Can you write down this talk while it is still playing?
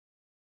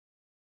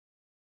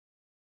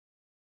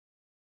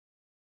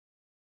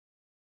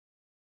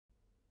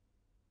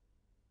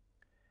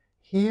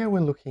Here we're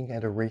looking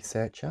at a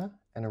researcher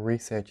and a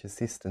research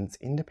assistant's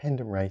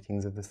independent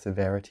ratings of the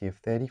severity of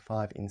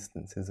 35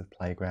 instances of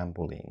playground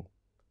bullying.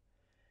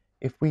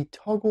 If we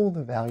toggle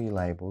the value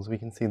labels, we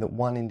can see that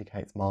 1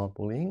 indicates mild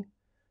bullying,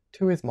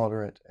 2 is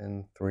moderate,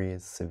 and 3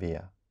 is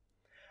severe.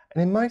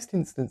 And in most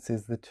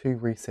instances, the two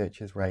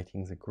researchers'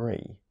 ratings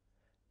agree.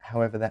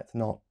 However, that's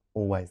not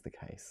always the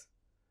case.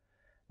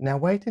 Now,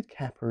 weighted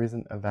kappa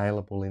isn't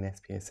available in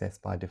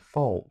SPSS by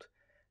default.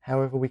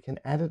 However, we can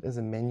add it as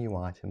a menu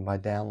item by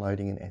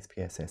downloading an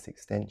SPSS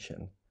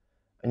extension,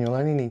 and you'll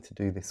only need to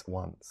do this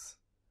once.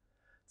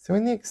 So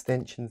in the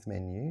Extensions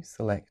menu,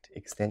 select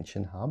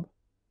Extension Hub,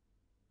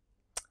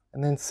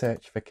 and then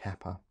search for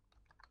kappa.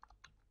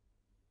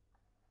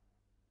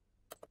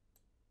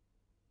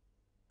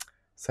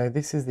 So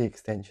this is the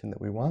extension that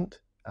we want,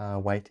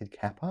 weighted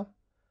kappa.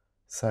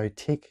 So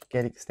tick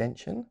Get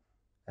Extension,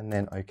 and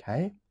then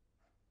OK.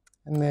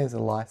 And there's a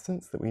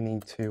license that we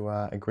need to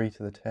agree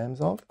to the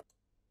terms of.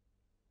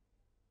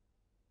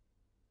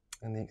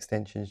 And the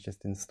extension is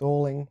just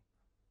installing.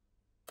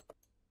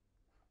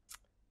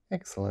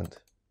 Excellent.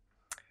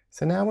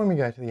 So now when we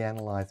go to the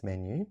Analyze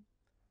menu,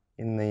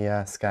 in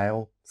the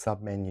Scale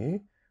sub-menu,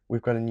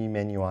 we've got a new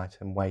menu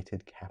item,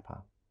 Weighted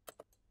Kappa.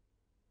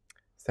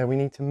 So we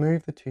need to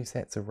move the two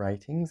sets of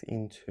ratings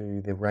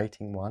into the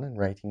Rating 1 and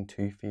Rating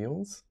 2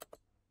 fields.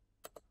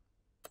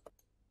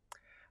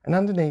 And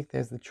underneath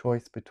there's the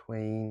choice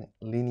between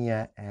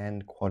linear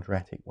and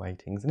quadratic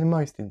weightings, and in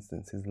most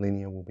instances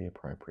linear will be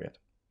appropriate.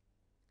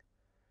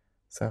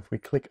 So if we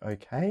click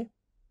OK,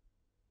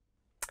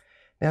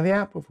 now the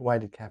output for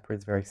weighted kappa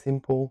is very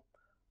simple.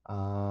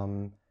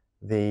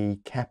 The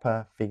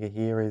kappa figure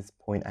here is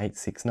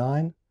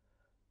 0.869,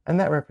 and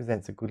that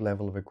represents a good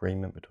level of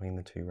agreement between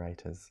the two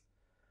raters.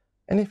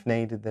 And if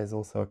needed, there's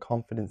also a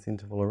confidence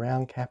interval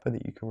around kappa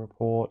that you can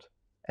report,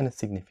 and a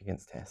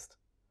significance test.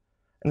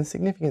 And the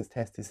significance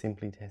test is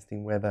simply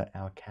testing whether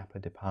our kappa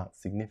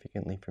departs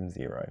significantly from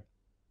 0.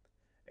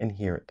 And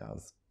here it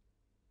does.